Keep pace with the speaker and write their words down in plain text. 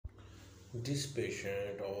This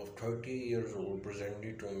patient of 30 years old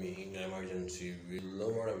presented to me in emergency with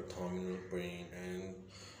lower abdominal pain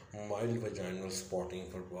and mild vaginal spotting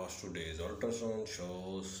for past 2 days. Ultrasound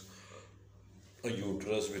shows a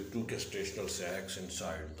uterus with two gestational sacs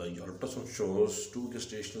inside. The ultrasound shows two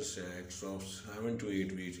gestational sacs of 7 to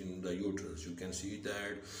 8 weeks in the uterus. You can see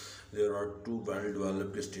that there are two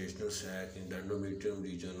well-developed gestational sacs in the endometrium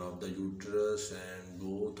region of the uterus, and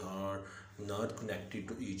both are not connected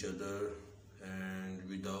to each other and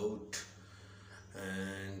without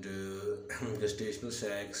gestational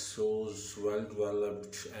sac shows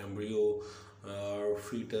well-developed embryo or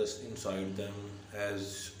fetus inside them.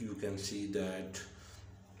 As you can see that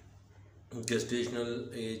gestational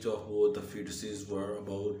age of both the fetuses were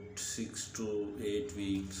about 6 to 8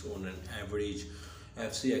 weeks on an average.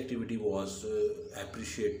 FC activity was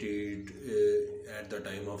appreciated at the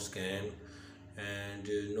time of scan, and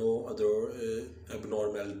no other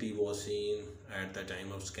abnormality was seen at the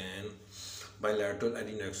time of scan. Bilateral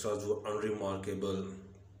adnexas were unremarkable,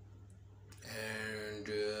 and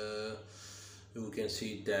you can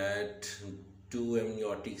see that two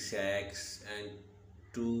amniotic sacs and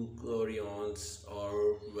two chorions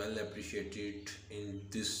are well appreciated in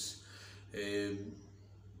this uh,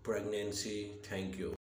 pregnancy. Thank you.